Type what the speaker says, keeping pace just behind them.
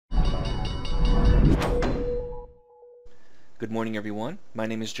Good morning, everyone. My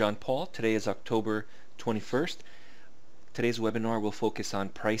name is John Paul. Today is October 21st. Today's webinar will focus on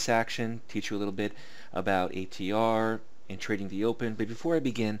price action, teach you a little bit about ATR and trading the open. But before I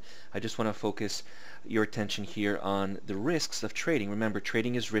begin, I just want to focus your attention here on the risks of trading. Remember,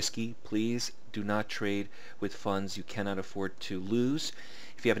 trading is risky. Please do not trade with funds you cannot afford to lose.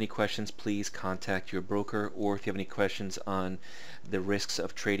 If you have any questions, please contact your broker, or if you have any questions on the risks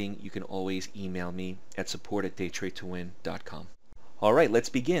of trading, you can always email me at support@DayTradeToWin.com. All right, let's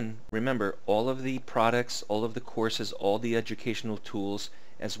begin. Remember, all of the products, all of the courses, all the educational tools,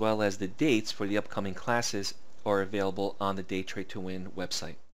 as well as the dates for the upcoming classes are available on the DayTradeToWin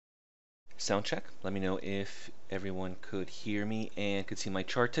website. Sound check. Let me know if everyone could hear me and could see my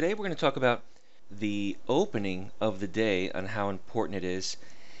chart. Today we're going to talk about the opening of the day and how important it is,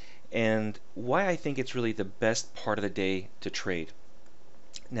 and why I think it's really the best part of the day to trade.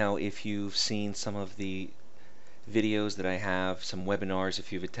 Now, if you've seen some of the videos that I have, some webinars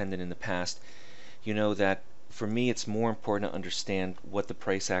if you've attended in the past, you know that for me it's more important to understand what the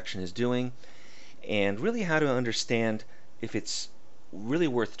price action is doing and really how to understand if it's really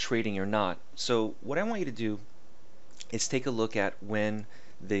worth trading or not. So what I want you to do is take a look at when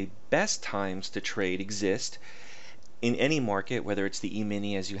the best times to trade exist in any market, whether it's the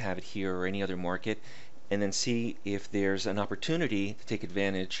E-mini as you have it here or any other market, and then see if there's an opportunity to take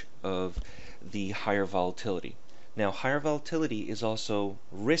advantage of the higher volatility. Now, higher volatility is also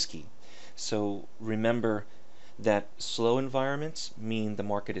risky, so remember that slow environments mean the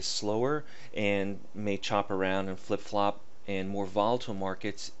market is slower and may chop around and flip-flop, and more volatile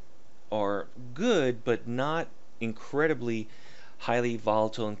markets are good but not incredibly highly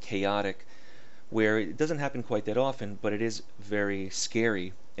volatile and chaotic, where it doesn't happen quite that often, but it is very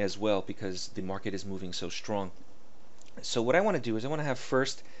scary as well because the market is moving so strong. So what I want to do is I want to have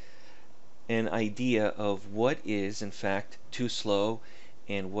first an idea of what is in fact too slow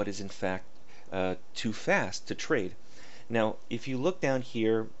and what is in fact too fast to trade. Now, if you look down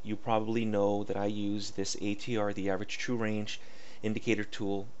here, you probably know that I use this ATR, the average true range indicator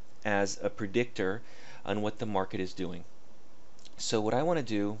tool, as a predictor on what the market is doing. So what I want to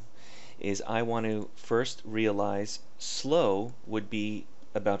do is I want to first realize slow would be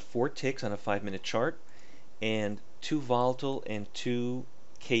about 4 ticks on a 5-minute chart, and too volatile and too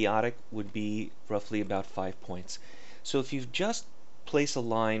chaotic would be roughly about 5 points. So if you just place a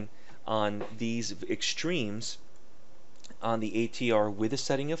line on these extremes on the ATR with a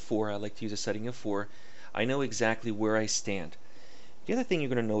setting of 4, I like to use a setting of 4, I know exactly where I stand. The other thing you're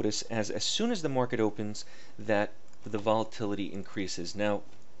going to notice as soon as the market opens, that the volatility increases. Now,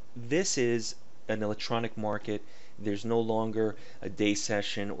 this is an electronic market. There's no longer a day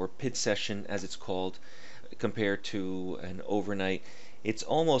session or pit session as it's called compared to an overnight. It's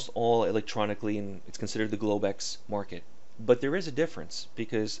almost all electronically, and it's considered the Globex market. But there is a difference,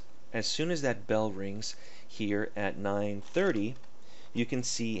 because as soon as that bell rings here at 9:30, you can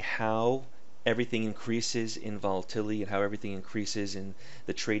see how everything increases in volatility and how everything increases in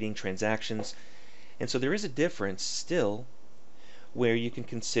the trading transactions. And so there is a difference still where you can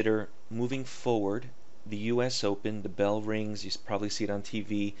consider moving forward. The US Open, the bell rings, you probably see it on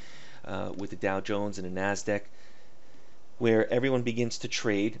TV with the Dow Jones and the NASDAQ, where everyone begins to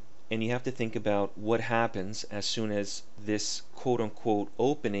trade, and you have to think about what happens as soon as this quote-unquote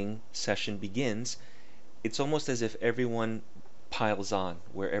opening session begins. It's almost as if everyone piles on,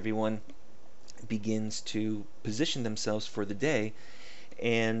 where everyone begins to position themselves for the day,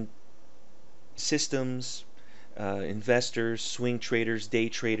 and systems, investors, swing traders, day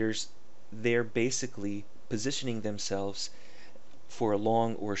traders, they're basically positioning themselves for a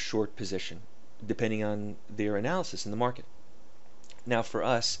long or short position, depending on their analysis in the market. Now, for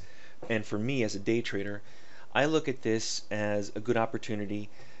us, and for me as a day trader, I look at this as a good opportunity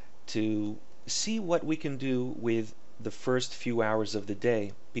to see what we can do with the first few hours of the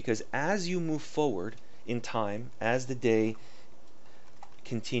day, because as you move forward in time, as the day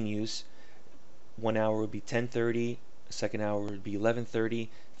continues, 1 hour would be 10:30, second hour would be 11:30,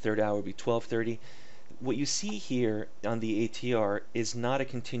 third hour would be 12:30. What you see here on the ATR is not a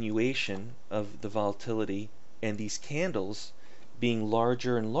continuation of the volatility and these candles being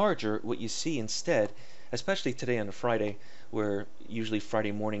larger and larger. What you see instead, especially today on a Friday, where usually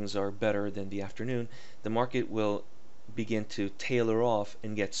Friday mornings are better than the afternoon, the market will begin to tailor off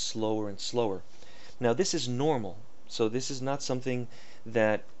and get slower and slower. Now, this is normal, so this is not something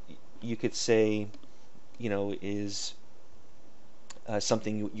that you could say, is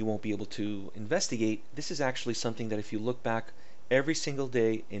something you won't be able to investigate. This is actually something that if you look back every single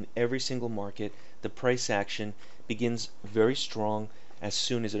day in every single market, the price action begins very strong as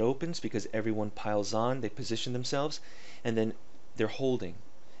soon as it opens because everyone piles on, they position themselves, and then they're holding.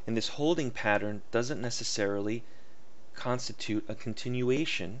 And this holding pattern doesn't necessarily constitute a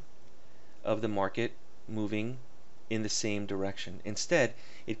continuation of the market moving in the same direction. Instead,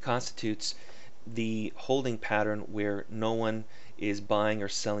 it constitutes the holding pattern where no one is buying or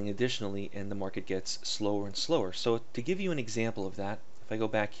selling additionally and the market gets slower and slower. So to give you an example of that, if I go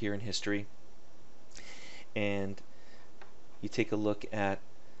back here in history and you take a look at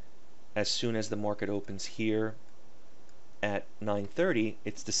as soon as the market opens here at 9:30,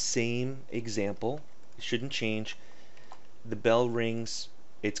 it's the same example. It shouldn't change. The bell rings.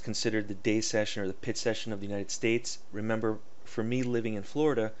 It's considered the day session or the pit session of the United States. Remember, for me living in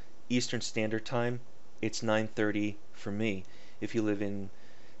Florida, Eastern Standard Time, it's 9:30 for me. If you live in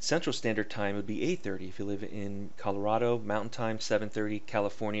Central Standard Time, it would be 8:30. If you live in Colorado, Mountain Time, 7:30,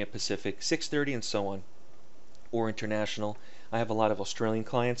 California, Pacific, 6:30, and so on. Or international. I have a lot of Australian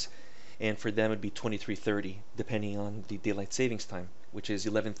clients, and for them it'd be 23:30, depending on the daylight savings time, which is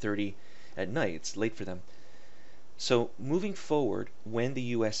 11:30 at night. It's late for them. So moving forward, when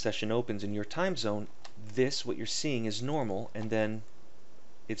the US session opens in your time zone, this, what you're seeing, is normal, and then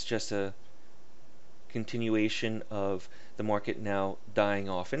it's just a continuation of the market now dying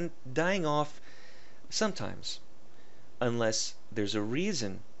off. And dying off sometimes, unless there's a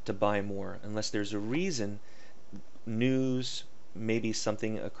reason to buy more, unless there's a reason, news, maybe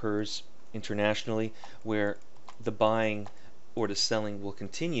something occurs internationally where the buying or the selling will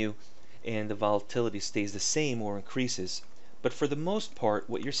continue and the volatility stays the same or increases. But for the most part,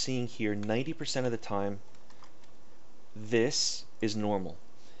 what you're seeing here, 90% of the time, this is normal.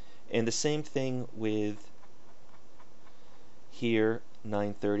 And the same thing with here,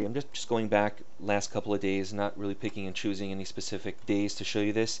 9:30. I'm just going back last couple of days, not really picking and choosing any specific days to show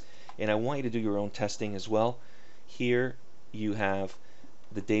you this. And I want you to do your own testing as well. Here you have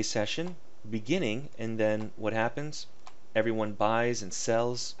the day session beginning, and then what happens? Everyone buys and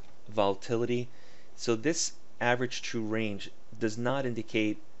sells, volatility. So this average true range does not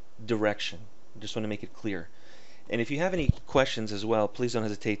indicate direction. I just want to make it clear. And if you have any questions as well, please don't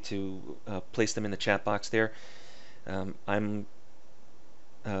hesitate to place them in the chat box there. I'm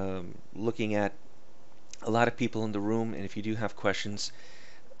looking at a lot of people in the room, and if you do have questions,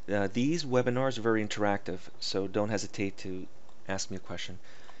 these webinars are very interactive, so don't hesitate to ask me a question.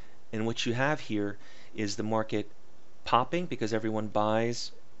 And what you have here is the market popping because everyone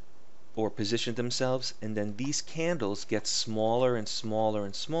buys or position themselves, and then these candles get smaller and smaller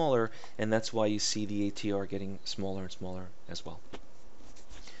and smaller, and that's why you see the ATR getting smaller and smaller as well.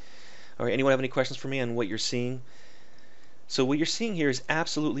 All right, anyone have any questions for me on what you're seeing? So what you're seeing here is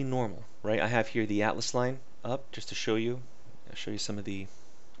absolutely normal, right? I have here the Atlas line up just to show you. I'll show you some of the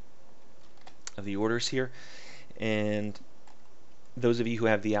orders here, and those of you who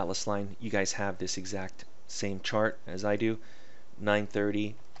have the Atlas line, you guys have this exact same chart as I do.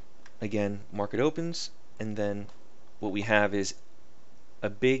 9:30. Again, market opens, and then what we have is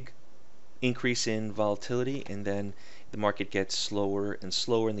a big increase in volatility, and then the market gets slower and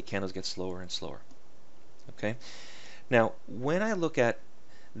slower, and the candles get slower and slower. Okay. Now, when I look at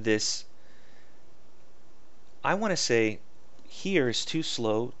this, I want to say here is too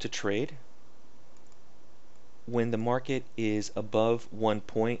slow to trade. When the market is above 1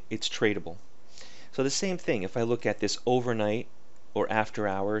 point, it's tradable. So the same thing, if I look at this overnight or after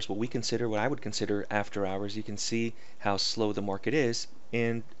hours, what I would consider after hours, you can see how slow the market is,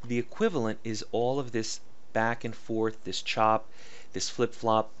 and the equivalent is all of this back and forth, this chop, this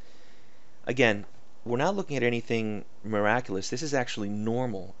flip-flop. Again, we're not looking at anything miraculous. This is actually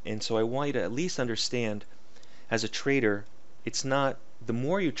normal, and so I want you to at least understand, as a trader, it's not the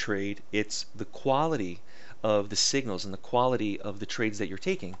more you trade, it's the quality of the signals and the quality of the trades that you're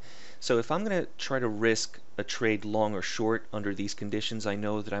taking. So if I'm going to try to risk a trade long or short under these conditions, I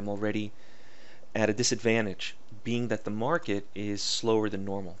know that I'm already at a disadvantage, being that the market is slower than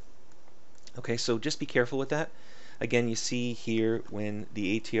normal. Okay, so just be careful with that. Again, you see here when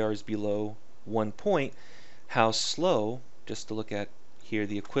the ATR is below 1 point, how slow, just to look at here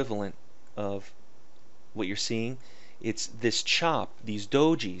the equivalent of what you're seeing, it's this chop, these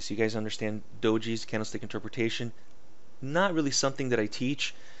dojis. You guys understand dojis, candlestick interpretation? Not really something that I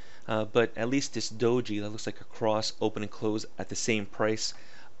teach, but at least this doji that looks like a cross, open and close at the same price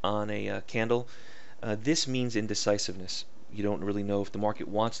on a candle, this means indecisiveness. You don't really know if the market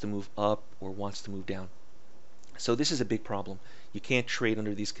wants to move up or wants to move down. So this is a big problem. You can't trade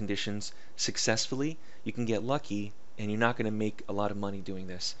under these conditions successfully. You can get lucky, and you're not going to make a lot of money doing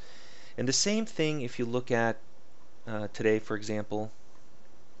this. And the same thing if you look at today, for example,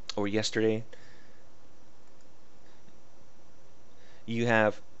 or yesterday. you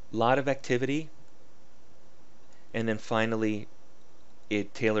have a lot of activity, and then finally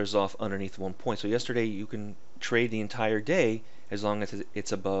it tailors off underneath 1 point. So yesterday you can trade the entire day as long as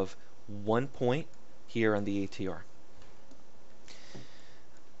it's above 1 point here on the ATR.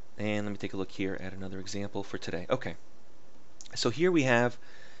 And let me take a look here at another example for today. Okay, so here we have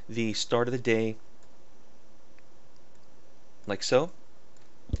the start of the day like so,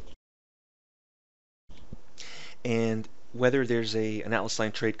 and whether there's an Atlas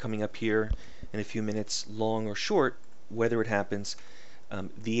line trade coming up here in a few minutes, long or short, whether it happens,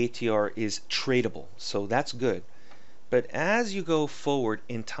 the ATR is tradable, so that's good. But as you go forward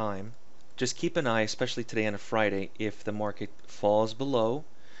in time, just keep an eye, especially today on a Friday, if the market falls below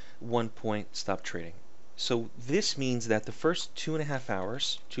 1 point, stop trading. So this means that the first 2.5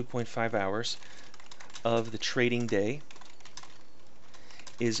 hours, 2.5 hours of the trading day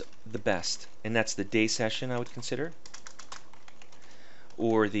is the best, and that's the day session I would consider,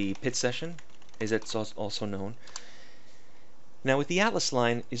 or the pit session, as it's also known. Now with the Atlas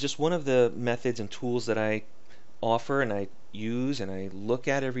line is just one of the methods and tools that I offer and I use and I look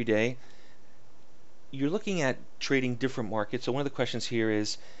at every day. You're looking at trading different markets. So one of the questions here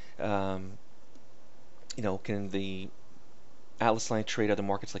is, can the Atlas line trade other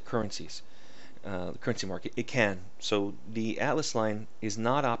markets like currencies? The currency market, it can. So the Atlas line is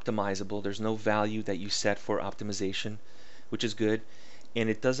not optimizable. There's no value that you set for optimization, which is good, and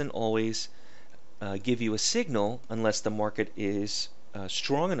it doesn't always give you a signal unless the market is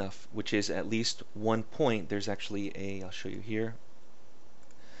strong enough, which is at least 1 point. There's actually I'll show you here,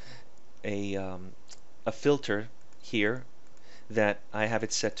 a filter here that I have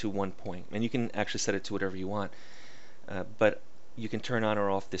it set to 1 point, and you can actually set it to whatever you want, but you can turn on or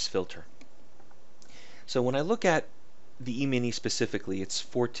off this filter. So when I look at the E-mini specifically, it's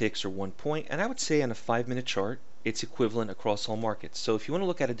 4 ticks or 1 point, and I would say on a 5-minute chart it's equivalent across all markets. So if you want to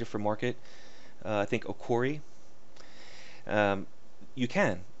look at a different market, I think Okori, you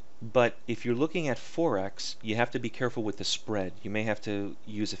can, but if you're looking at Forex, you have to be careful with the spread. You may have to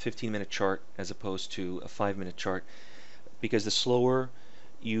use a 15-minute chart as opposed to a 5-minute chart, because the slower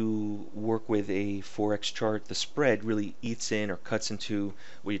you work with a Forex chart, the spread really eats in or cuts into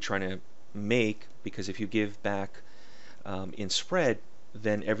what you're trying to make, because if you give back in spread,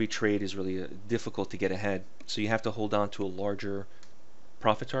 then every trade is really difficult to get ahead. So you have to hold on to a larger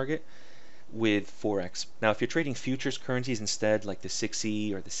profit target with Forex. Now if you're trading futures currencies instead, like the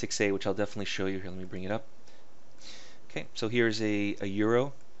 6E or the 6A, which I'll definitely show you here, let me bring it up. Okay, so here's a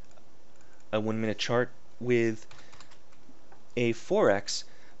euro, a 1-minute chart with a Forex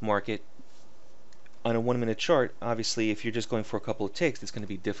market on a 1-minute chart. Obviously if you're just going for a couple of ticks, it's going to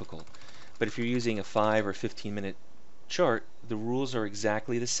be difficult. But if you're using a 5 or 15-minute chart, the rules are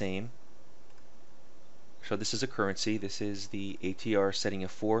exactly the same. So this is a currency, this is the ATR setting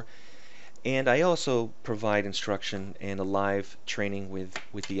of 4, and I also provide instruction and a live training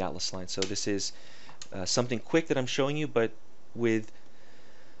with the Atlas line. So this is something quick that I'm showing you, but with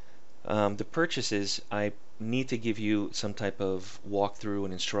the purchases I need to give you some type of walkthrough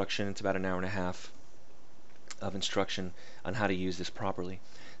and instruction. It's about an hour and a half of instruction on how to use this properly.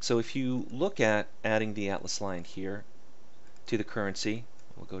 So if you look at adding the Atlas line here to the currency,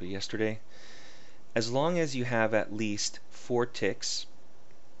 we'll go to yesterday, as long as you have at least 4 ticks,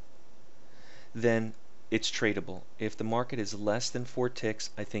 then it's tradable. If the market is less than 4 ticks,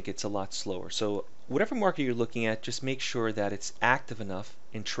 I think it's a lot slower. So whatever market you're looking at, just make sure that it's active enough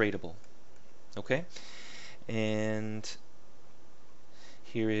and tradable. Okay? And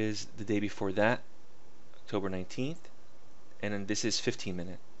here is the day before that, October 19th, and then this is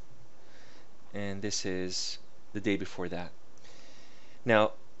 15-minute, and this is the day before that.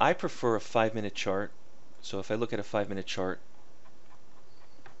 Now I prefer a 5-minute chart, so if I look at a 5-minute chart,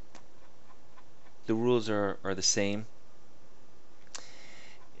 the rules are the same,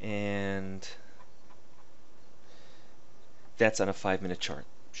 and that's on a 5-minute chart.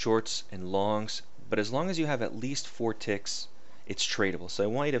 Shorts and longs, but as long as you have at least 4 ticks, it's tradable. So I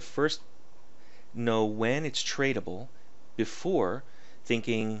want you to first know when it's tradable before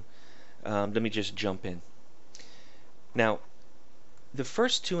thinking, let me just jump in. Now, the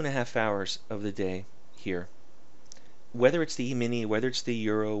first 2.5 hours of the day here, whether it's the E-mini, whether it's the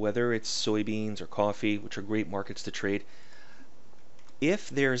euro, whether it's soybeans or coffee, which are great markets to trade, if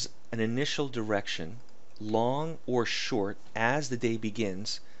there's an initial direction, long or short, as the day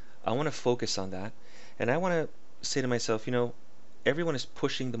begins, I want to focus on that, and I want to say to myself, everyone is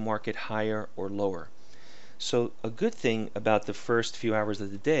pushing the market higher or lower. So a good thing about the first few hours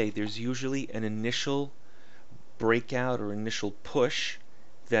of the day, there's usually an initial breakout or initial push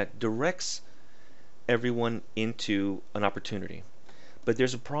that directs everyone into an opportunity. But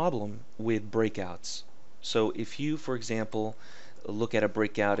there's a problem with breakouts. So if you, for example, look at a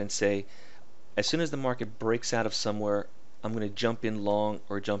breakout and say, as soon as the market breaks out of somewhere, I'm going to jump in long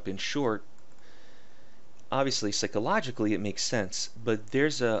or jump in short, obviously psychologically it makes sense, but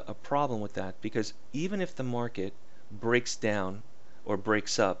there's a problem with that, because even if the market breaks down or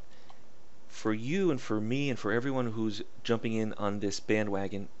breaks up, for you and for me and for everyone who's jumping in on this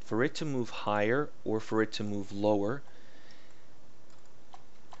bandwagon, for it to move higher or for it to move lower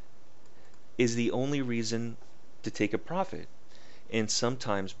is the only reason to take a profit. And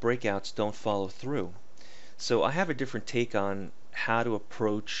sometimes breakouts don't follow through. So I have a different take on how to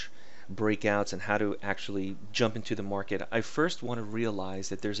approach breakouts and how to actually jump into the market. I first want to realize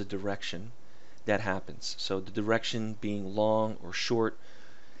that there's a direction that happens. So the direction being long or short.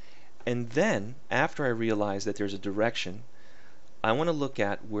 And then after I realize that there's a direction, I want to look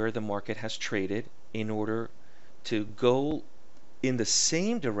at where the market has traded in order to go in the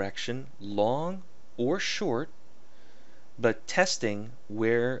same direction, long or short, but testing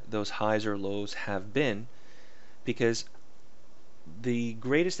where those highs or lows have been, because the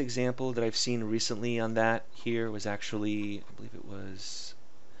greatest example that I've seen recently on that here was actually, I believe it was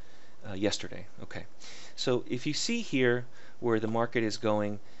yesterday. Okay, so if you see here where the market is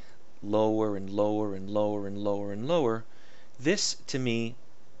going lower and lower and lower and lower and lower, this to me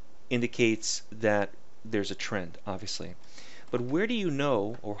indicates that there's a trend, obviously. But where do you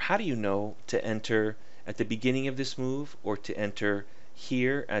know, or how do you know, to enter at the beginning of this move or to enter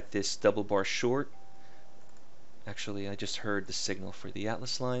here at this double bar short? Actually, I just heard the signal for the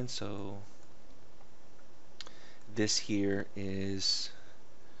Atlas line, so this here is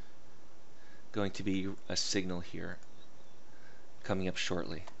going to be a signal here coming up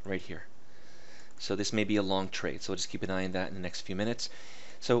shortly, right here. So this may be a long trade, so just keep an eye on that in the next few minutes.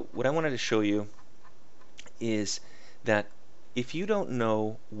 So what I wanted to show you is that if you don't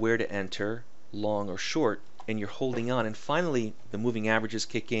know where to enter, long or short, and you're holding on, and finally the moving averages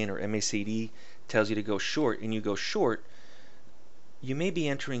kick in or MACD tells you to go short, and you go short, you may be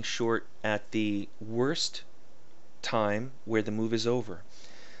entering short at the worst time where the move is over.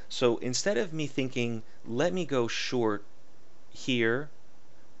 So instead of me thinking, let me go short here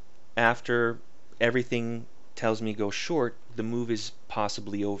after everything tells me go short, the move is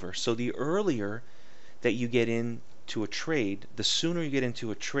possibly over. So the earlier that you get into a trade, the sooner you get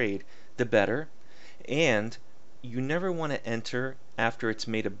into a trade, the better. And you never want to enter after it's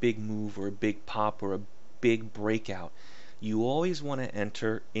made a big move or a big pop or a big breakout. You always want to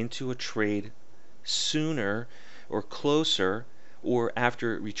enter into a trade sooner or closer or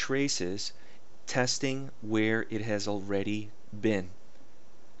after it retraces, testing where it has already been.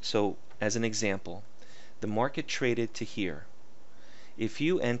 So as an example, the market traded to here. If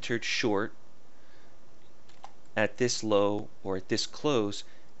you entered short at this low or at this close,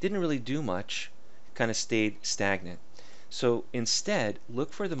 didn't really do much, kind of stayed stagnant. So instead,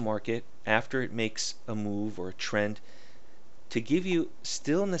 look for the market after it makes a move or a trend to give you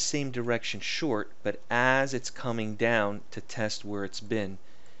still in the same direction short, but as it's coming down to test where it's been,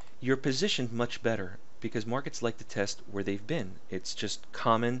 you're positioned much better, because markets like to test where they've been. It's just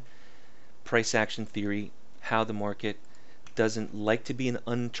common price action theory, how the market doesn't like to be in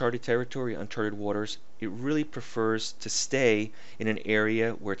uncharted territory, uncharted waters. It really prefers to stay in an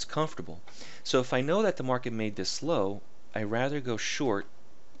area where it's comfortable. So if I know that the market made this low, I rather go short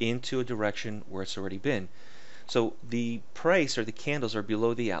into a direction where it's already been. So the price or the candles are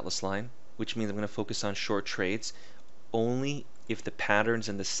below the Atlas line, which means I'm going to focus on short trades only if the patterns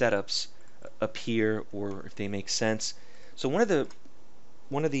and the setups appear or if they make sense. So one of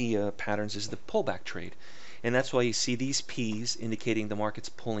the patterns is the pullback trade, and that's why you see these P's indicating the market's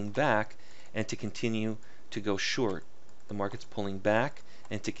pulling back and to continue to go short. The market's pulling back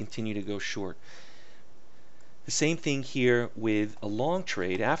and to continue to go short. The same thing here with a long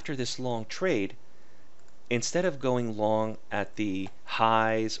trade. After this long trade, instead of going long at the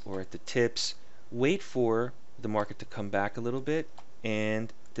highs or at the tips, wait for the market to come back a little bit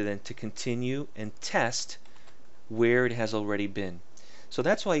and then to continue and test where it has already been. So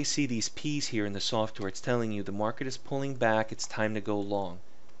that's why you see these P's here in the software. It's telling you the market is pulling back, it's time to go long.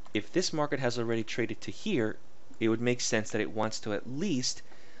 If this market has already traded to here, it would make sense that it wants to at least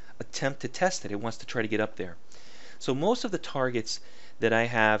attempt to test it. It wants to try to get up there. So most of the targets that I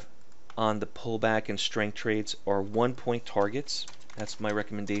have on the pullback and strength trades are 1-point targets. That's my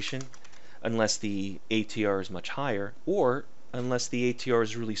recommendation, unless the ATR is much higher, or unless the ATR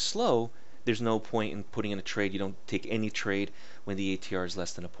is really slow, there's no point in putting in a trade. You don't take any trade when the ATR is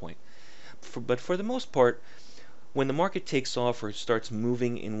less than a point. But for the most part, when the market takes off or starts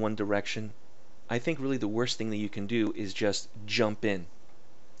moving in one direction, I think really the worst thing that you can do is just jump in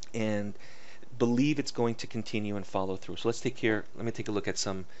and believe it's going to continue and follow through. So let me take a look at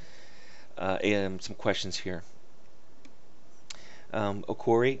some questions here.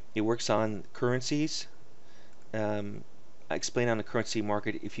 Okori, it works on currencies. Explain on the currency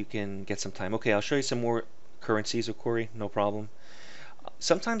market if you can get some time. Okay, I'll show you some more currencies, Okori, no problem.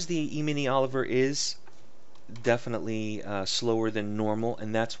 Sometimes the E-mini Oliver is definitely slower than normal,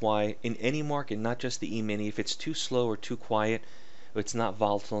 and that's why in any market, not just the E-mini, if it's too slow or too quiet, or it's not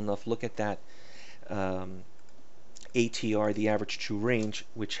volatile enough, look at that ATR, the average true range,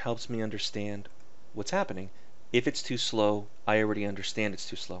 which helps me understand what's happening. If it's too slow, I already understand it's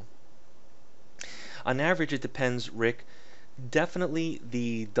too slow. On average, it depends, Rick. Definitely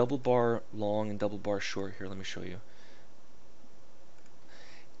the double bar long and double bar short. Here, let me show you.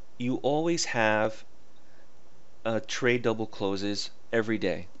 You always have trade double closes every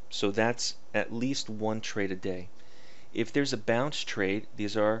day. So that's at least one trade a day. If there's a bounce trade,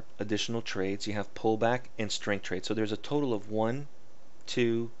 these are additional trades. You have pullback and strength trade. So there's a total of 1,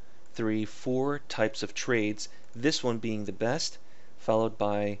 2, 3, 4 types of trades. This one being the best, followed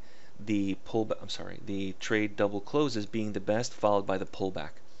by the pullback. The trade double closes being the best, followed by the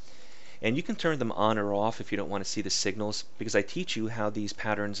pullback. And you can turn them on or off if you don't want to see the signals, because I teach you how these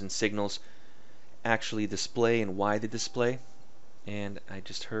patterns and signals actually display and why they display. And I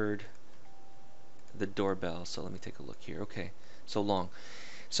just heard the doorbell, so let me take a look here. Okay, so long.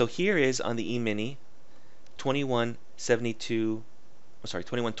 So here is on the E-mini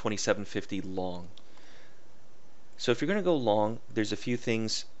 2127.50 long. So if you're going to go long, there's a few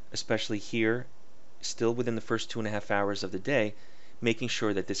things, especially here, still within the first 2.5 hours of the day, making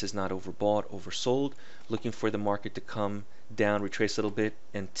sure that this is not overbought, oversold, looking for the market to come down, retrace a little bit,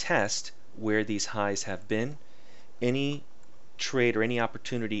 and test where these highs have been. Any trade or any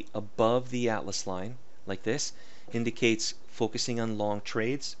opportunity above the Atlas line, like this, indicates focusing on long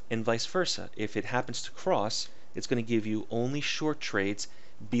trades, and vice versa. If it happens to cross, it's going to give you only short trades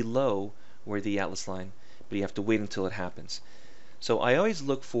below where the Atlas line, but you have to wait until it happens. So I always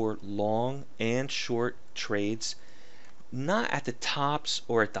look for long and short trades, not at the tops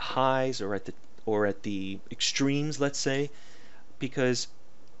or at the highs or at the extremes, let's say, because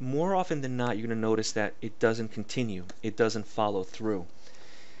more often than not you're going to notice that it doesn't continue, it doesn't follow through.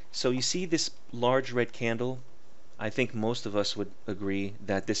 So you see this large red candle, I think most of us would agree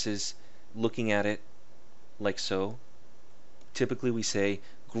that this is, looking at it like so, typically we say,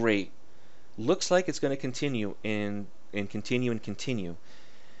 great, looks like it's going to continue and continue.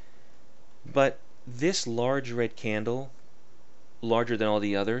 But this large red candle, larger than all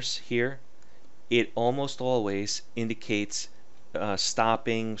the others here, it almost always indicates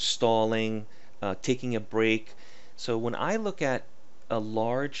stopping, stalling, taking a break. So when I look at a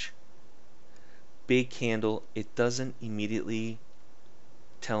large big candle, it doesn't immediately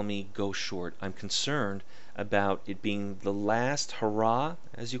tell me go short. I'm concerned about it being the last hurrah,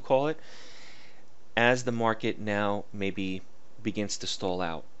 as you call it, as the market now maybe begins to stall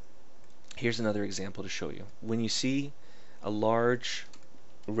out. Here's another example to show you. When you see a large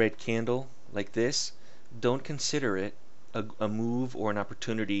red candle like this, don't consider it a move or an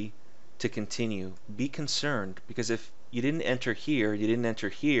opportunity to continue. Be concerned, because if you didn't enter here, you didn't enter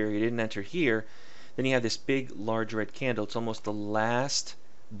here, you didn't enter here, then you have this big large red candle. It's almost the last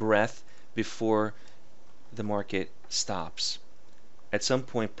breath before the market stops. At some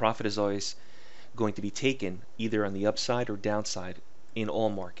point, profit is always going to be taken, either on the upside or downside, in all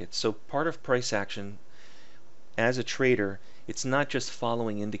markets. So part of price action as a trader, it's not just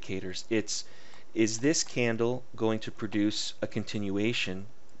following indicators. It's, is this candle going to produce a continuation?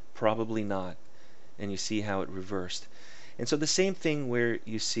 Probably not. And you see how it reversed. And so the same thing where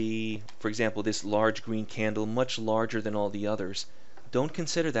you see, for example, this large green candle, much larger than all the others, don't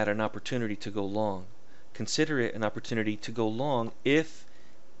consider that an opportunity to go long. Consider it an opportunity to go long if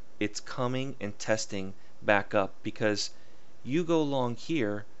it's coming and testing back up, because you go long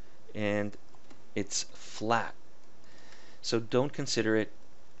here and it's flat. So don't consider it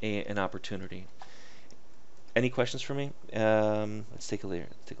an opportunity. Any questions for me? Let's take a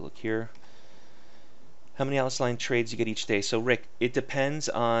look here. How many Atlas line trades you get each day? So Rick, it depends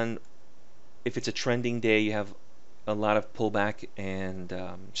on if it's a trending day. You have a lot of pullback and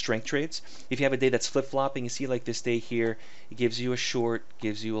strength trades. If you have a day that's flip-flopping, you see like this day here, it gives you a short,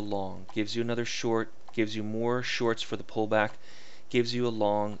 gives you a long, gives you another short, gives you more shorts for the pullback, gives you a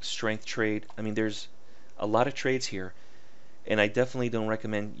long strength trade. I mean, there's a lot of trades here, and I definitely don't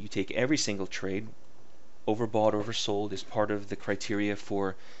recommend you take every single trade. Overbought, oversold is part of the criteria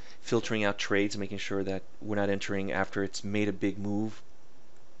for filtering out trades, making sure that we're not entering after it's made a big move.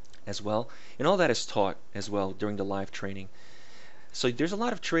 as well. And all that is taught as well during the live training. So there's a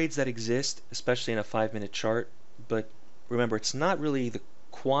lot of trades that exist, especially in a 5-minute chart, but remember, it's not really the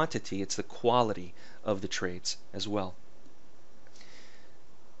quantity, it's the quality of the trades as well.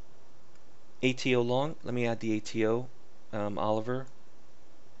 ATO long, let me add the ATO, Oliver.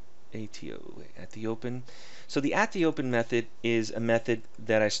 ATO at the open. So the at the open method is a method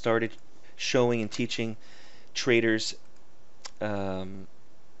that I started showing and teaching traders, I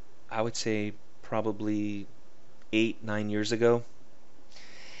would say probably 8-9 years ago.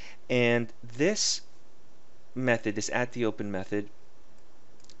 And this method, this at the open method,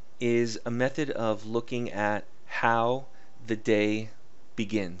 is a method of looking at how the day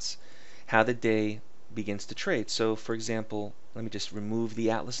begins, how the day begins to trade. So for example, let me just remove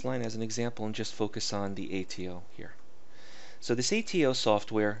the Atlas line as an example and just focus on the ATO here. So this ATO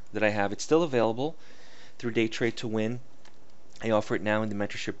software that I have, it's still available through DayTradeToWin. I offer it now in the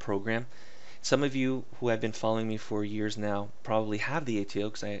mentorship program. Some of you who have been following me for years now probably have the ATO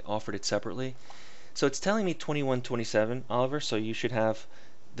because I offered it separately. So it's telling me 21.27, Oliver, so you should have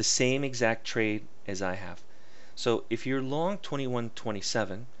the same exact trade as I have. So if you're long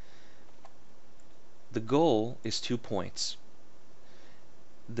 21.27, the goal is 2 points.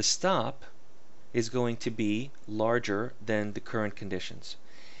 The stop is going to be larger than the current conditions.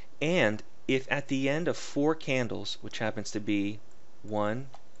 And if at the end of 4 candles, which happens to be 1,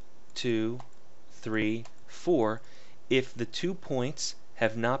 2, 3, 4, if the 2 points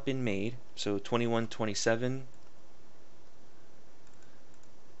have not been made, so 21.27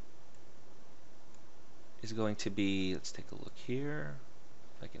 is going to be, let's take a look here,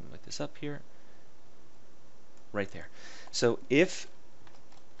 if I can look this up here, right there. So if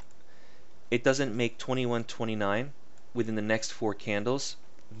it doesn't make 21.29 within the next 4 candles,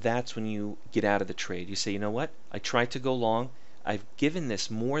 that's when you get out of the trade. You say, you know what, I tried to go long, I've given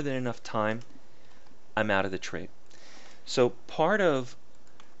this more than enough time, I'm out of the trade. So part of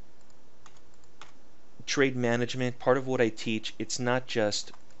trade management, part of what I teach, it's not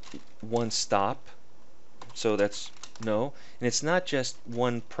just one stop, so that's no, and it's not just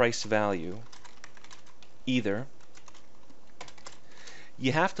one price value either.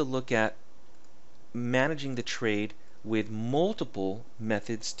 You have to look at managing the trade with multiple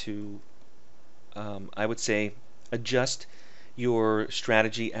methods to, I would say, adjust your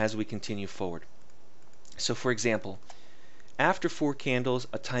strategy as we continue forward. So for example, after 4 candles,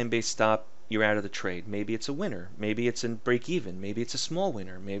 a time-based stop, you're out of the trade. Maybe it's a winner, maybe it's a break even, maybe it's a small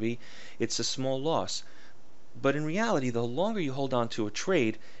winner, maybe it's a small loss. But in reality, the longer you hold on to a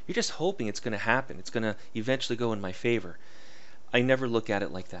trade, you're just hoping it's going to happen. It's going to eventually go in my favor. I never look at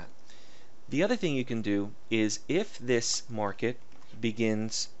it like that. The other thing you can do is if this market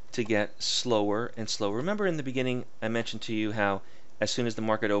begins to get slower and slower. Remember in the beginning I mentioned to you how as soon as the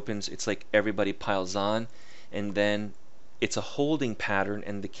market opens, it's like everybody piles on, and then it's a holding pattern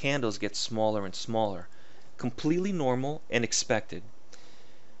and the candles get smaller and smaller. Completely normal and expected.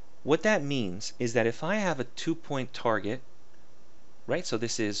 What that means is that if I have a 2-point target, right, so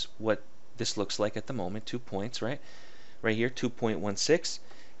this is what this looks like at the moment, 2 points, right? Right here, 2.16.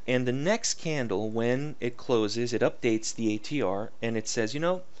 And the next candle, when it closes, it updates the ATR and it says, you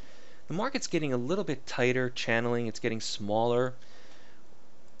know, the market's getting a little bit tighter, channeling, it's getting smaller.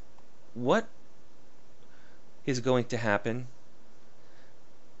 What is going to happen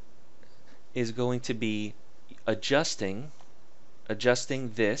is going to be adjusting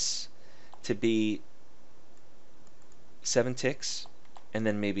this to be 7 ticks and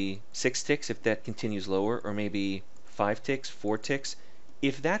then maybe 6 ticks if that continues lower, or maybe 5 ticks, 4 ticks.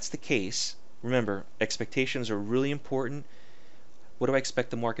 If that's the case, remember, expectations are really important. What do I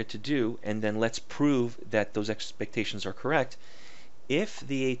expect the market to do? And then let's prove that those expectations are correct. If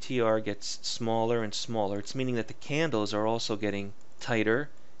the ATR gets smaller and smaller, it's meaning that the candles are also getting tighter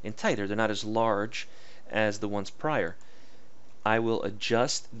and tighter. They're not as large as the ones prior. I will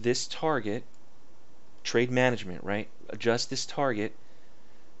adjust this target, trade management, right? Adjust this target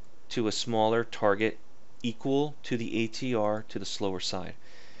to a smaller target equal to the ATR to the slower side.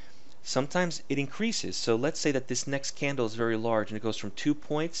 Sometimes it increases. So let's say that this next candle is very large and it goes from 2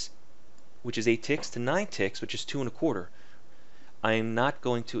 points, which is 8 ticks, to 9 ticks, which is 2 1/4. I am not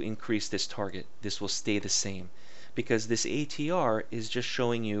going to increase this target. This will stay the same because this ATR is just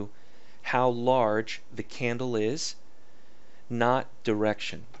showing you how large the candle is, not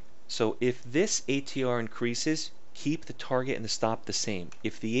direction. So if this ATR increases, keep the target and the stop the same.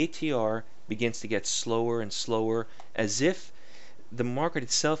 If the ATR begins to get slower and slower, as if the market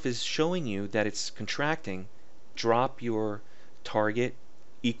itself is showing you that it's contracting, drop your target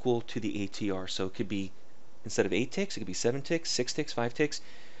equal to the ATR. So it could be, instead of 8 ticks, it could be 7 ticks, 6 ticks, 5 ticks.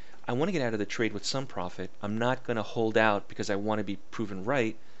 I want to get out of the trade with some profit. I'm not going to hold out because I want to be proven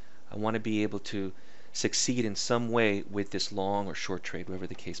right. I want to be able to succeed in some way with this long or short trade, whatever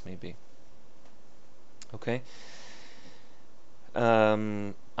the case may be. Okay.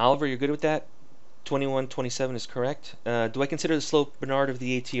 Oliver, you're good with that? 2127 is correct. Do I consider the slope Bernard of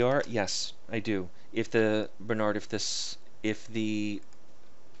the ATR? Yes, I do. If the Bernard, if the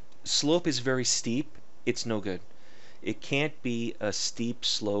slope is very steep, it's no good. It can't be a steep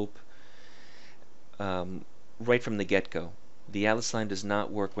slope right from the get-go. The Atlas line does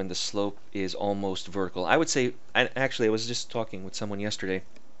not work when the slope is almost vertical. I would say, actually, I was just talking with someone yesterday,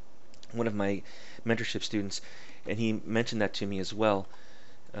 one of my mentorship students, and he mentioned that to me as well.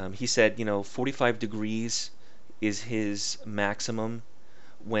 He said, 45 degrees is his maximum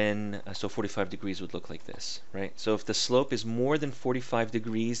when, so 45 degrees would look like this, right? So if the slope is more than 45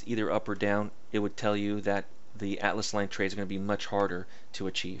 degrees, either up or down, it would tell you that the Atlas line trades are going to be much harder to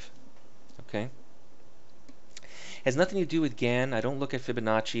achieve, okay? Has nothing to do with GAN. I don't look at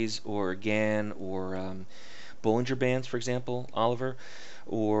Fibonacci's or GAN or Bollinger Bands, for example, Oliver,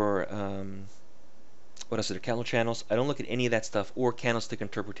 or what else are there, candle channels. I don't look at any of that stuff, or candlestick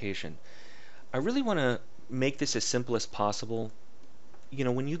interpretation. I really want to make this as simple as possible.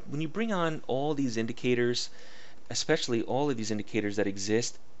 When you bring on all these indicators, especially all of these indicators that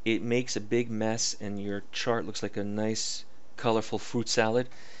exist, it makes a big mess and your chart looks like a nice colorful fruit salad.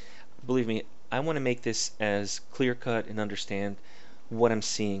 Believe me, I want to make this as clear cut and understand what I'm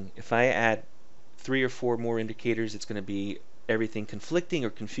seeing. If I add 3 or 4 more indicators, it's going to be everything conflicting or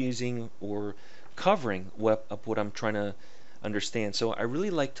confusing or covering what I'm trying to understand. So I really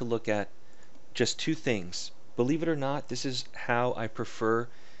like to look at just 2 things. Believe it or not, this is how I prefer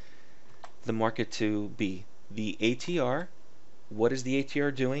the market to be. The ATR, what is the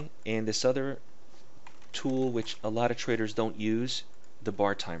ATR doing? And this other tool which a lot of traders don't use, the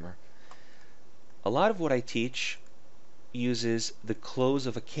bar timer. A lot of what I teach uses the close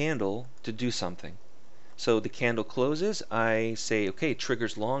of a candle to do something. So the candle closes, I say, okay, it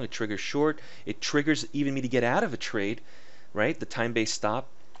triggers long, it triggers short, it triggers even me to get out of a trade, right? The time-based stop.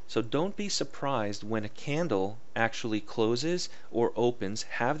 So don't be surprised when a candle actually closes or opens.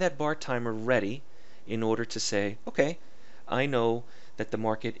 Have that bar timer ready in order to say, okay, I know that the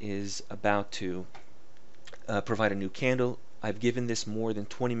market is about to provide a new candle. I've given this more than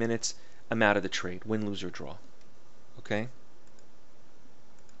 20 minutes. I'm out of the trade, win, lose, or draw. Okay?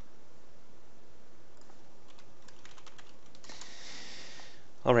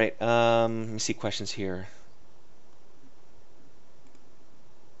 All right, let me see questions here.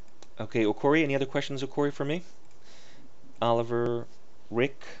 Okay, Okori, any other questions, Okori, for me? Oliver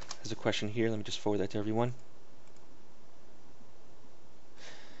Rick has a question here. Let me just forward that to everyone.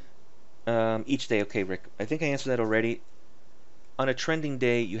 Each day, okay, Rick. I think I answered that already. On a trending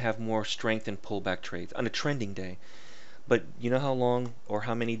day, you have more strength in pullback trades. On a trending day. But you know how long or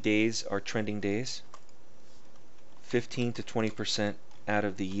how many days are trending days? 15 to 20% out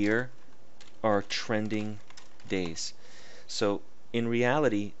of the year are trending days. So in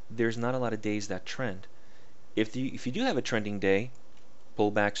reality, there's not a lot of days that trend. If you do have a trending day,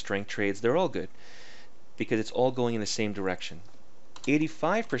 pullback, strength trades, they're all good because it's all going in the same direction.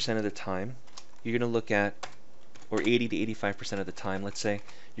 85% of the time, you're going to look at, or 80 to 85% of the time, let's say,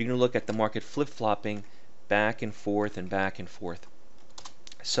 you're going to look at the market flip-flopping back and forth and back and forth.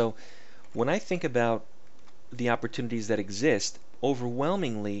 So when I think about the opportunities that exist,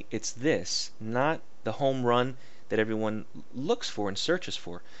 overwhelmingly it's this, not the home run that everyone looks for and searches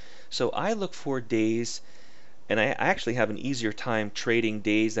for. So I look for days, and I actually have an easier time trading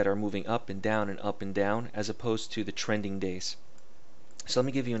days that are moving up and down as opposed to the trending days. So let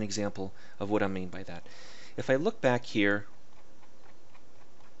me give you an example of what I mean by that. If I look back here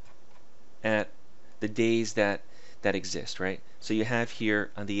at the days that exist, right? So you have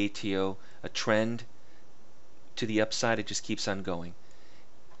here on the ATO a trend to the upside, it just keeps on going.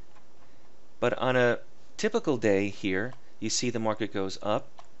 But on a typical day here, you see the market goes up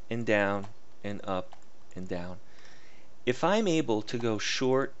and down and up and down. If I'm able to go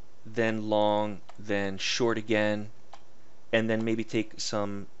short, then long, then short again, and then maybe take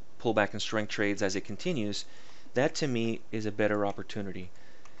some pullback and strength trades as it continues, that to me is a better opportunity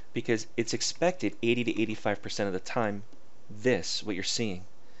because it's expected 80 to 85% of the time what you're seeing.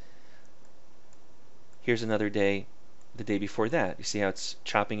 Here's another day, the day before that. You see how it's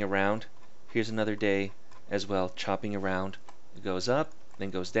chopping around? Here's another day as well, chopping around. It goes up, then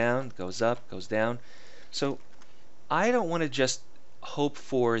goes down, goes up, goes down. So I don't want to just hope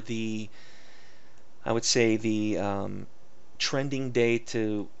for the, I would say, the trending day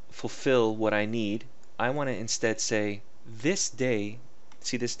to fulfill what I need. I want to instead say, this day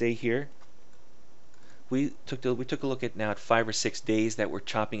See this day here? We took a look at now at 5 or 6 days that were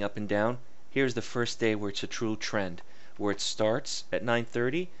chopping up and down. Here's the first day where it's a true trend, where it starts at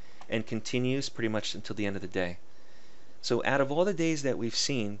 9:30 and continues pretty much until the end of the day. So out of all the days that we've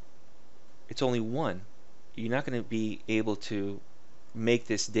seen, it's only one. You're not going to be able to make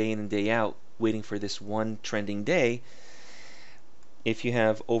this day in and day out waiting for this one trending day if you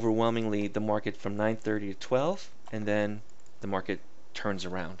have overwhelmingly the market from 9:30 to 12 and then the market turns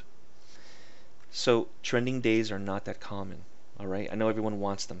around. So trending days are not that common. All right, I know everyone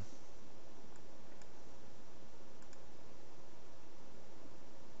wants them.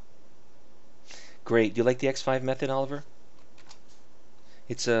 Great. Do you like the X5 method, Oliver?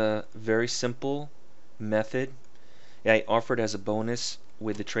 It's a very simple method. I offer it as a bonus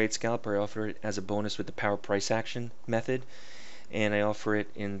with the trade scalper. I offer it as a bonus with the power price action method, and I offer it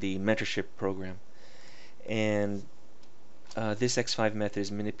in the mentorship program. And this X5 method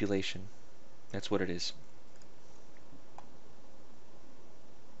is manipulation. That's what it is.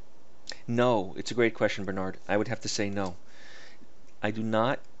 No, it's a great question, Bernard. I would have to say no. I do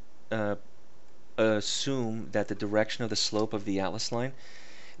not assume that the direction of the slope of the Atlas line,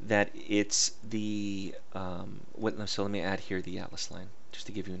 that it's the so let me add here the Atlas line just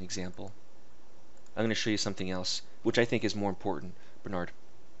to give you an example. I'm going to show you something else which I think is more important, Bernard.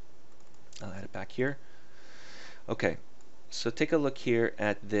 I'll add it back here. Okay, so take a look here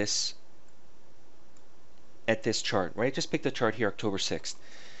at this chart, right? Just pick the chart here, October 6th.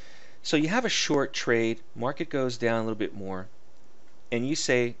 So you have a short trade, market goes down a little bit more, and you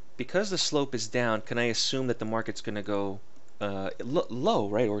say, because the slope is down, can I assume that the market's going to go low,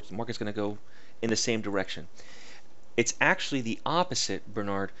 right? Or the market's going to go in the same direction. It's actually the opposite,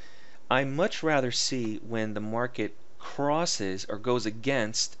 Bernard. I much rather see when the market crosses or goes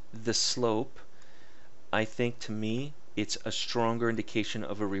against the slope. I think, to me, it's a stronger indication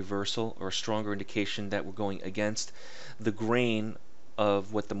of a reversal, or a stronger indication that we're going against the grain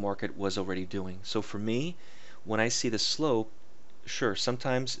of what the market was already doing. So for me, when I see the slope, sure,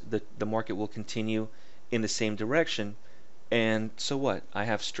 sometimes the market will continue in the same direction, and so what? I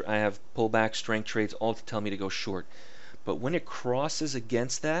have pullback strength trades all to tell me to go short. But when it crosses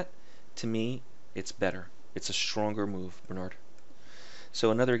against that, to me, it's better. It's a stronger move, Bernard.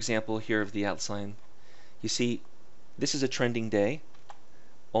 So another example here of the outline. You see, this is a trending day.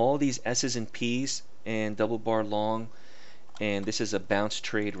 All these S's and P's and double bar long, and this is a bounce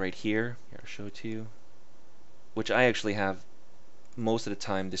trade right here. Here, I'll show it to you, which I actually have most of the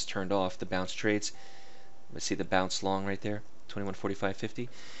time this turned off, the bounce trades. Let's see the bounce long right there, 21.45.50.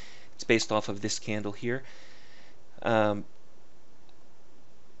 It's based off of this candle here. I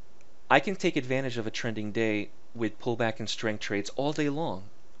can take advantage of a trending day with pullback and strength trades all day long.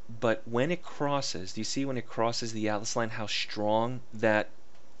 But when it crosses, do you see when it crosses the Atlas line how strong that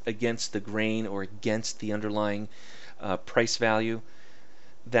against the grain or against the underlying price value?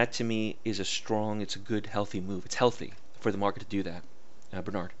 That to me is a strong, it's a good, healthy move. It's healthy for the market to do that,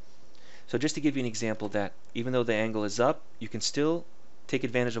 Bernard. So just to give you an example that even though the angle is up, you can still take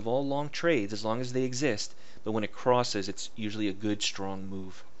advantage of all long trades as long as they exist. But when it crosses, it's usually a good, strong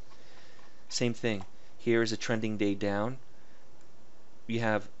move. Same thing. Here is a trending day down. You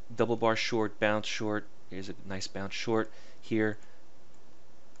have double bar short, bounce short. Here's a nice bounce short here.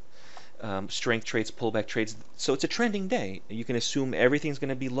 Strength trades, pullback trades. So it's a trending day. You can assume everything's going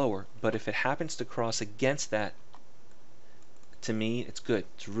to be lower. But if it happens to cross against that, to me, it's good.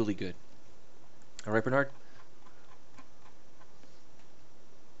 It's really good. All right, Bernard?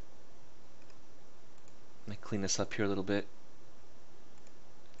 Let me clean this up here a little bit.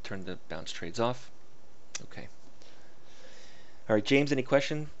 Turn the bounce trades off. Okay. All right, James, any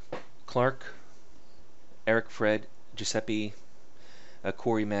question? Clark, Eric, Fred, Giuseppe,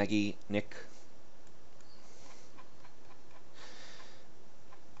 Corey, Maggie, Nick.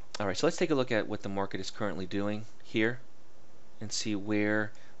 All right, so let's take a look at what the market is currently doing here and see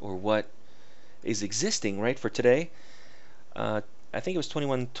where or what is existing, right, for today. I think it was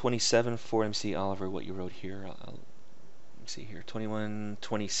 21.27 for MC Oliver, what you wrote here. Let me see here.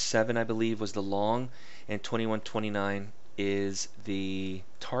 21.27, I believe, was the long, and 21.29 is the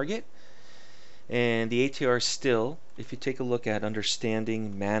target. And the ATR still, if you take a look at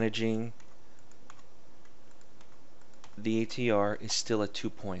understanding, managing, the ATR is still at 2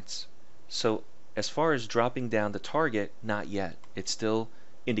 points. So as far as dropping down the target, not yet. It's still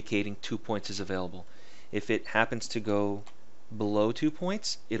indicating 2 points is available. If it happens to go below 2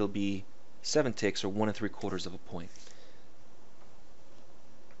 points, it'll be 7 ticks or 1 3/4 of a point.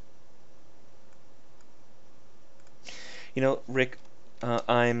 You know, Rick,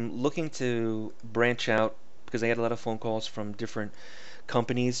 I'm looking to branch out because I had a lot of phone calls from different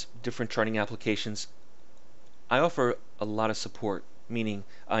companies, different charting applications. I offer a lot of support, meaning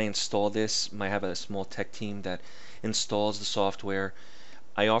I install this. I have a small tech team that installs the software.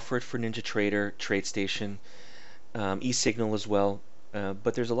 I offer it for NinjaTrader, TradeStation, eSignal as well.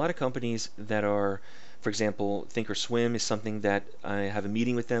 But there's a lot of companies that are, for example, Thinkorswim is something that I have a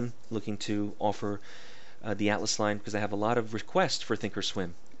meeting with them looking to offer the Atlas line because I have a lot of requests for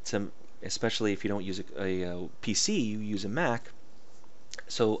Thinkorswim. Especially if you don't use a PC, you use a Mac.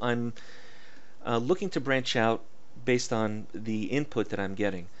 So I'm looking to branch out based on the input that I'm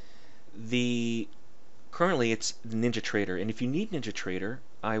getting. Currently it's the NinjaTrader, and if you need NinjaTrader,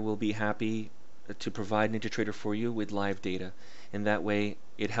 I will be happy to provide NinjaTrader for you with live data, and that way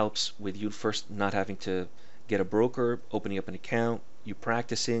it helps with you first not having to get a broker, opening up an account, you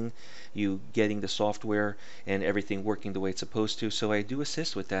practicing, you getting the software and everything working the way it's supposed to. So I do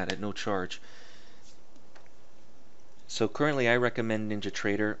assist with that at no charge. So currently I recommend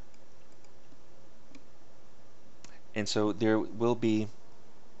NinjaTrader, and so there will be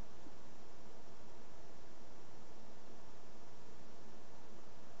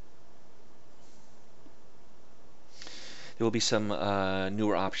some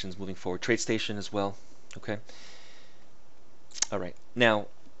newer options moving forward. TradeStation as well. Okay. All right. Now,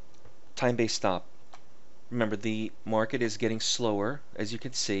 time-based stop. Remember, the market is getting slower, as you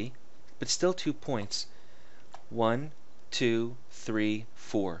can see, but still 2 points. 1, 2, 3,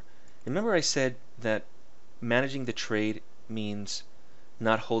 4. Remember I said that managing the trade means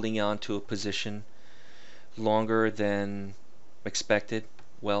not holding on to a position longer than expected?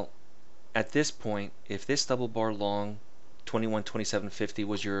 Well, at this point, if this double bar long 21.2750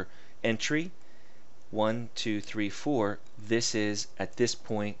 was your entry, 1, 2, 3, 4, this is, at this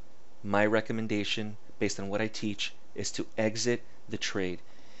point, my recommendation based on what I teach is to exit the trade.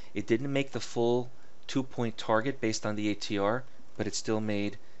 It didn't make the full 2-point target based on the ATR, but it still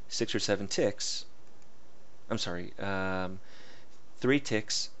made 6 or 7 ticks. I'm sorry, 3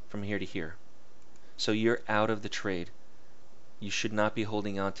 ticks from here to here. So you're out of the trade. You should not be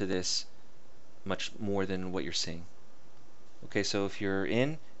holding on to this much more than what you're seeing. Okay, so if you're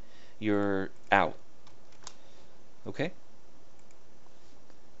in, you're out. Okay?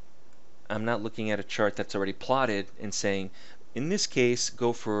 I'm not looking at a chart that's already plotted and saying, in this case,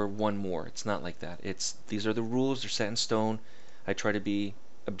 go for one more. It's not like that. These are the rules. They're set in stone. I try to be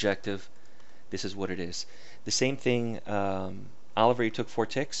objective. This is what it is. The same thing, Oliver, you took 4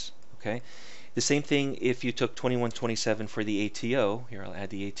 ticks. Okay? The same thing if you took 21.27 for the ATO. Here, I'll add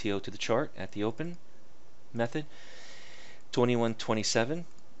the ATO to the chart at the open method. 21.27.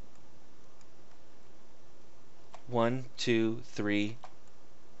 1, 2, 3.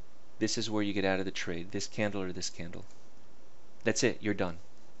 This is where you get out of the trade. This candle or this candle. That's it. You're done.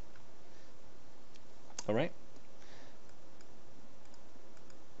 All right?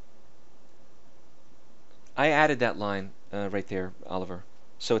 I added that line right there, Oliver.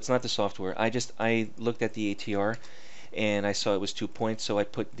 So it's not the software. I looked at the ATR and I saw it was 2 points, so I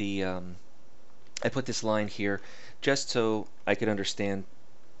put this line here just so I could understand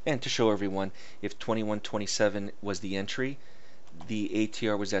and to show everyone if 21.27 was the entry, the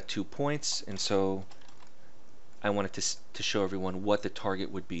ATR was at 2 points, and so I wanted to show everyone what the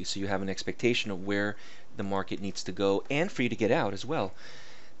target would be, so you have an expectation of where the market needs to go and for you to get out as well,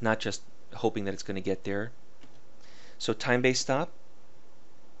 not just hoping that it's going to get there. So time-based stop,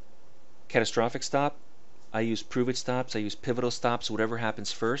 catastrophic stop, I use prove-it stops, I use pivotal stops, whatever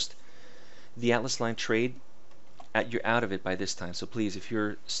happens first. The Atlas line trade, you're out of it by this time, so please, if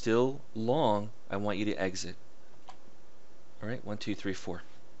you're still long, I want you to exit. All right, 1, 2, 3, 4.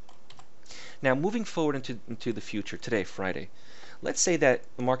 Now, moving forward into the future, today, Friday, let's say that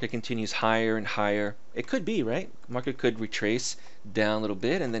the market continues higher and higher. It could be, right? The market could retrace down a little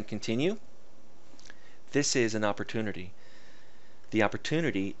bit and then continue. This is an opportunity. The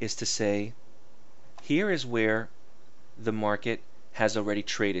opportunity is to say, here is where the market has already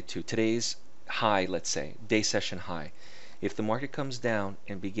traded to. Today's high, let's say, day session high. If the market comes down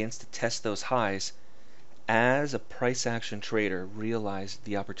and begins to test those highs, as a price action trader, realize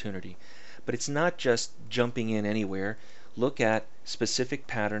the opportunity. But it's not just jumping in anywhere. Look at specific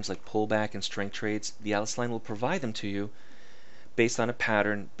patterns like pullback and strength trades. The Atlas line will provide them to you based on a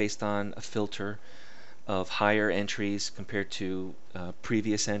pattern, based on a filter of higher entries compared to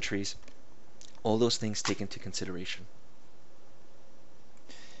previous entries. All those things take into consideration.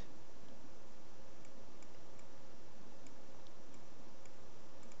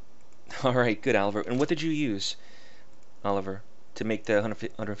 All right, good, Oliver. And what did you use, Oliver, to make the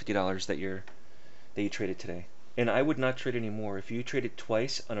 $150 that you traded today? And I would not trade anymore. If you traded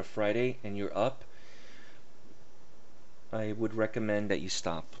twice on a Friday and you're up, I would recommend that you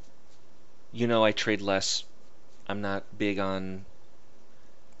stop. You know I trade less. I'm not big on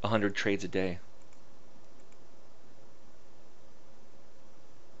 100 trades a day.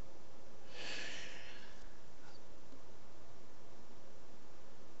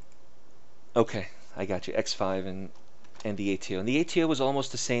 Okay, I got you. X5 and the ATO. And the ATO was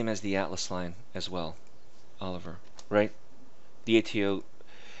almost the same as the Atlas line as well, Oliver, right? The ATO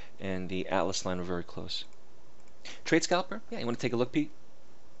and the Atlas line were very close. Trade scalper? Yeah, you want to take a look, Pete?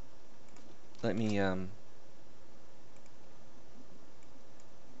 Let me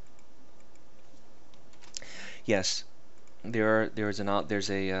yes, there's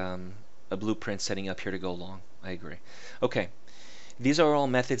a blueprint setting up here to go long. I agree. Okay, these are all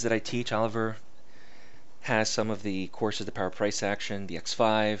methods that I teach. Oliver has some of the courses, the power price action, the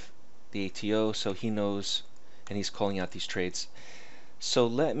X5, the ATO, so he knows and he's calling out these trades. So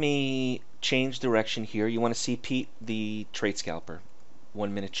let me change direction here. You want to see, Pete, the trade scalper.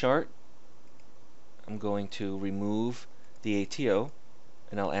 1 minute chart. I'm going to remove the ATO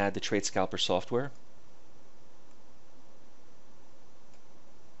and I'll add the trade scalper software.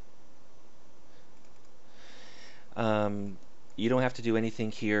 You don't have to do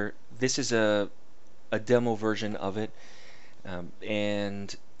anything here. This is a demo version of it,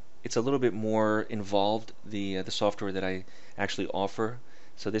 and it's a little bit more involved, the software that I actually offer.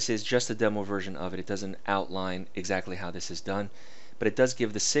 So this is just a demo version of it. It doesn't outline exactly how this is done, but it does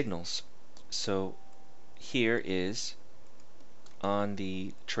give the signals. So here is on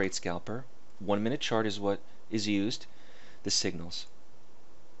the trade scalper, 1 minute chart is what is used, the signals.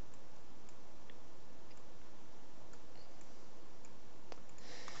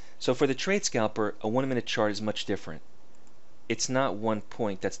 So for the trade scalper, a 1 minute chart is much different. It's not 1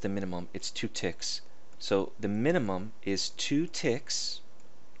 point, that's the minimum, it's 2 ticks. So the minimum is 2 ticks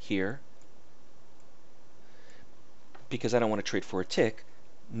here, because I don't want to trade for a tick.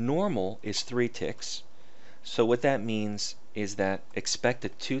 Normal is 3 ticks. So what that means is that expect a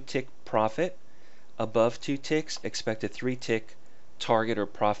 2 tick profit. Above 2 ticks, expect a 3 tick target or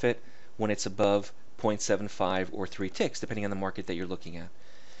profit when it's above 0.75 or 3 ticks, depending on the market that you're looking at.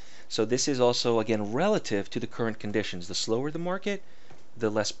 So this is also, again, relative to the current conditions. The slower the market, the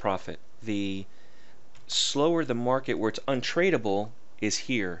less profit. The slower the market where it's untradeable is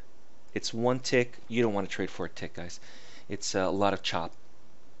here. It's 1 tick. You don't want to trade for a tick, guys. It's a lot of chop.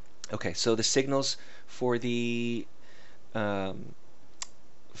 Okay, so the signals for the trade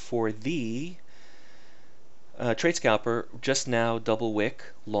scalper, just now double wick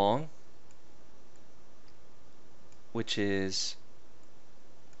long, which is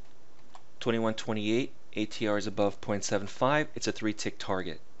 21.28. ATR is above 0.75. It's a 3 tick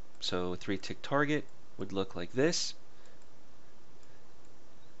target. So a 3 tick target would look like this.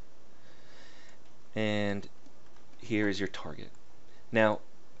 And here is your target. Now,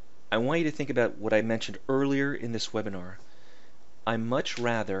 I want you to think about what I mentioned earlier in this webinar. I much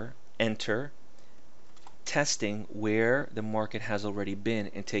rather enter testing where the market has already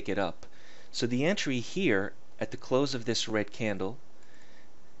been and take it up. So the entry here at the close of this red candle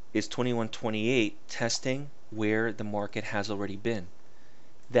is 21.28, testing where the market has already been.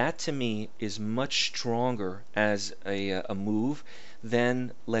 That to me is much stronger as a move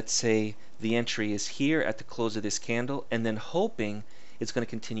than, let's say, the entry is here at the close of this candle and then hoping it's going to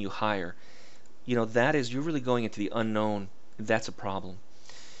continue higher. You know, that is, you're really going into the unknown. That's a problem.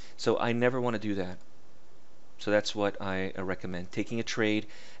 So I never want to do that. So that's what I recommend, taking a trade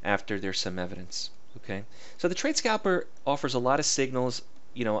after there's some evidence. Okay. So the trade scalper offers a lot of signals.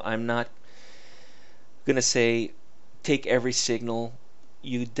 You know, I'm not going to say take every signal.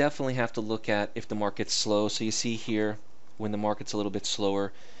 You definitely have to look at if the market's slow. So you see here when the market's a little bit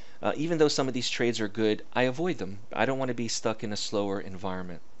slower, even though some of these trades are good, I avoid them. I don't want to be stuck in a slower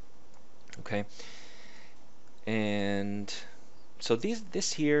environment. Okay. And so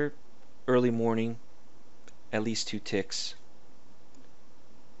this here, early morning, at least 2 ticks.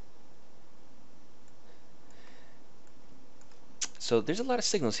 So there's a lot of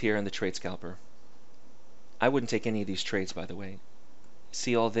signals here in the trade scalper. I wouldn't take any of these trades, by the way.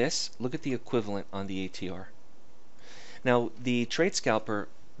 See all this? Look at the equivalent on the ATR. Now the trade scalper,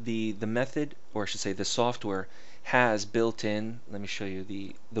 the method, or I should say the software, has built in, let me show you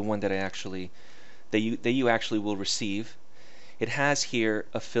the one that I actually, that you actually will receive. It has here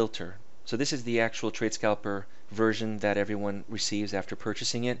a filter. So this is the actual trade scalper version that everyone receives after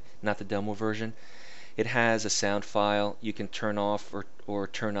purchasing it, not the demo version. It has a sound file. You can turn off or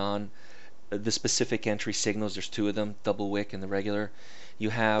turn on the specific entry signals. There's 2 of them, double wick and the regular. You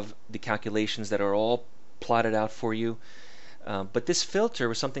have the calculations that are all plotted out for you. But this filter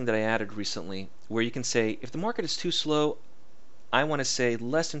was something that I added recently, where you can say, if the market is too slow, I want to say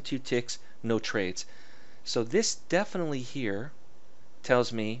less than 2 ticks, no trades. So this definitely here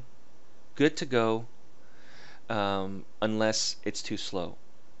tells me good to go unless it's too slow.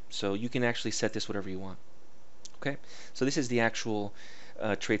 So you can actually set this whatever you want. Okay, so this is the actual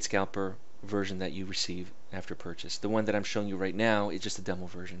Trade Scalper version that you receive after purchase. The one that I'm showing you right now is just a demo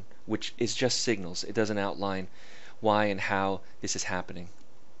version, which is just signals. It doesn't outline why and how this is happening.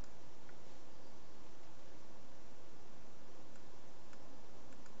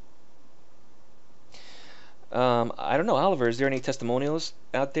 I don't know, Oliver, is there any testimonials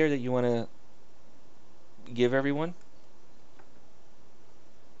out there that you want to give everyone?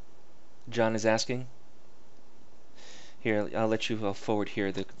 John is asking. Here, I'll let you forward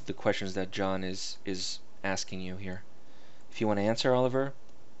here the questions that John is asking you here. If you want to answer, Oliver,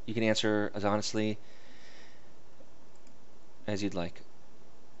 you can answer as honestly as you'd like.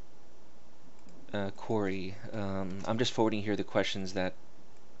 Corey, I'm just forwarding here the questions that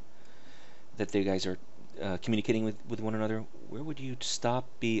they guys are communicating with one another. Where would you stop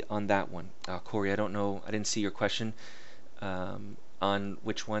be on that one? Corey, I don't know. I didn't see your question. On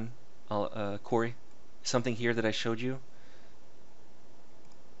which one? Corey, something here that I showed you?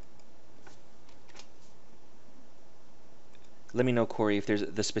 Let me know, Corey, if there's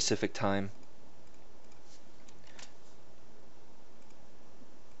the specific time.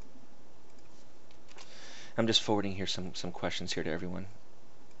 I'm just forwarding here some questions here to everyone.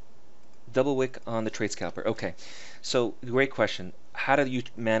 Double wick on the Trade Scalper. Okay, so great question. How do you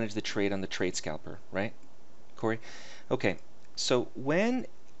manage the trade on the Trade Scalper, right, Corey? Okay, so when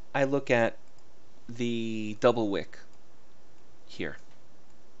I look at the double wick here,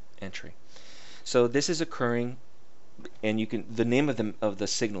 entry. So this is occurring, and you can, the name of the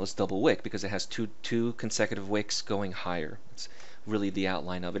signal is double wick because it has two consecutive wicks going higher. It's really the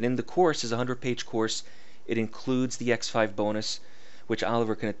outline of it. And the course is a 100-page course. It includes the X5 bonus, which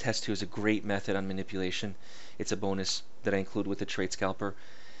Oliver can attest to is a great method on manipulation. It's a bonus that I include with the Trade Scalper.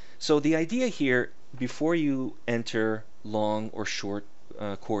 So the idea here, before you enter long or short,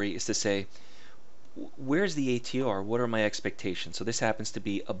 Corey, is to say, where's the ATR? What are my expectations? So this happens to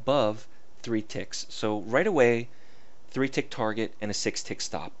be above 3 ticks. So right away, 3-tick target and a 6-tick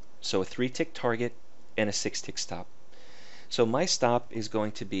stop. So a 3-tick target and a 6-tick stop. So my stop is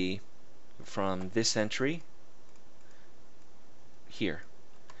going to be from this entry here.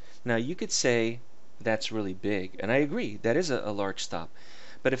 Now you could say that's really big, and I agree, that is a large stop.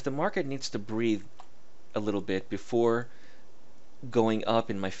 But if the market needs to breathe a little bit before going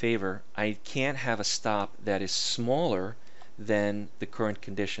up in my favor, I can't have a stop that is smaller than the current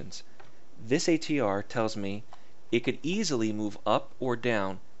conditions. This ATR tells me it could easily move up or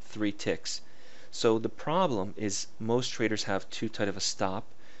down 3 ticks. So the problem is most traders have too tight of a stop.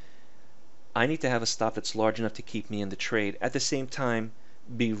 I need to have a stop that's large enough to keep me in the trade, at the same time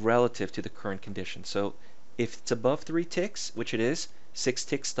be relative to the current condition. So if it's above 3 ticks, which it is,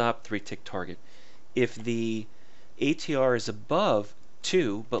 6-tick stop, 3-tick target. If the ATR is above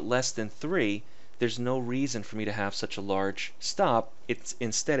 2 but less than 3, there's no reason for me to have such a large stop.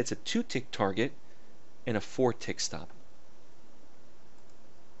 Instead it's a 2-tick target and a 4-tick stop.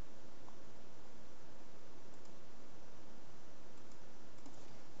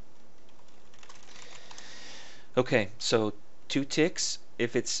 Okay, so 2 ticks,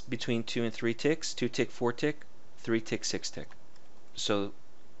 if it's between 2 and 3 ticks, 2-tick, 4-tick, 3-tick, 6-tick. So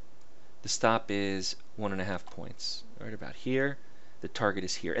the stop is 1.5 points, right about here. The target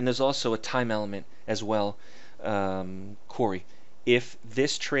is here. And there's also a time element as well, Corey. If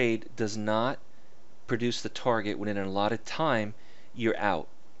this trade does not produce the target within an allotted time, you're out.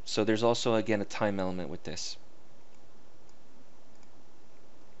 So there's also, again, a time element with this.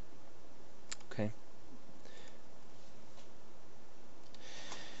 Okay.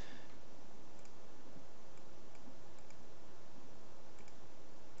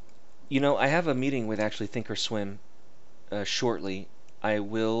 You know, I have a meeting with actually Thinkorswim shortly. I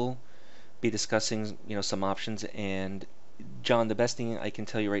will be discussing, some options. And John, the best thing I can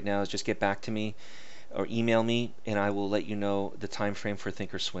tell you right now is just get back to me or email me, and I will let you know the time frame for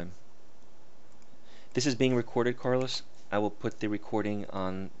Thinkorswim. This is being recorded, Carlos. I will put the recording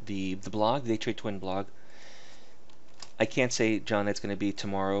on the blog, the DayTradeToWin blog. I can't say, John, that's going to be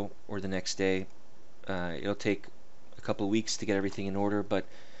tomorrow or the next day. It'll take a couple of weeks to get everything in order, but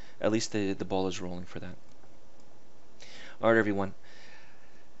at least the ball is rolling for that. All right, everyone.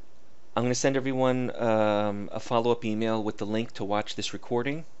 I'm going to send everyone a follow-up email with the link to watch this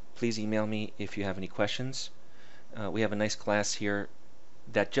recording. Please email me if you have any questions. We have a nice class here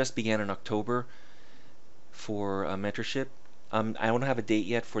that just began in October for mentorship. I don't have a date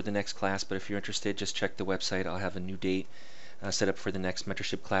yet for the next class, but if you're interested, just check the website. I'll have a new date set up for the next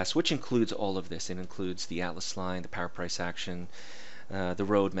mentorship class, which includes all of this. It includes the Atlas line, the power price action, the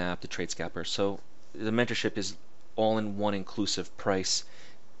roadmap, the trade scalper. So the mentorship is all in one inclusive price.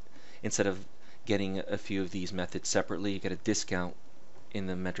 Instead of getting a few of these methods separately, you get a discount in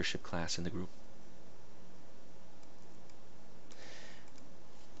the mentorship class in the group.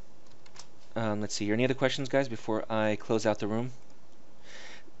 Let's see here. Any other questions, guys, before I close out the room?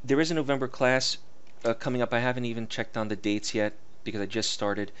 There is a November class coming up. I haven't even checked on the dates yet because I just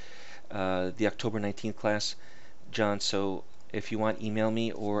started the October 19th class, John. So if you want, email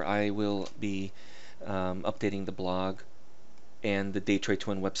me, or I will be updating the blog and the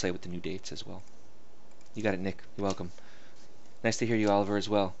DayTradeToWin website with the new dates as well. You got it, Nick. You're welcome. Nice to hear you, Oliver, as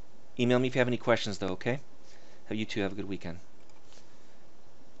well. Email me if you have any questions, though, okay? You two have a good weekend.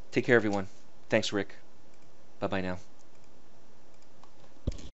 Take care, everyone. Thanks, Rick. Bye-bye now.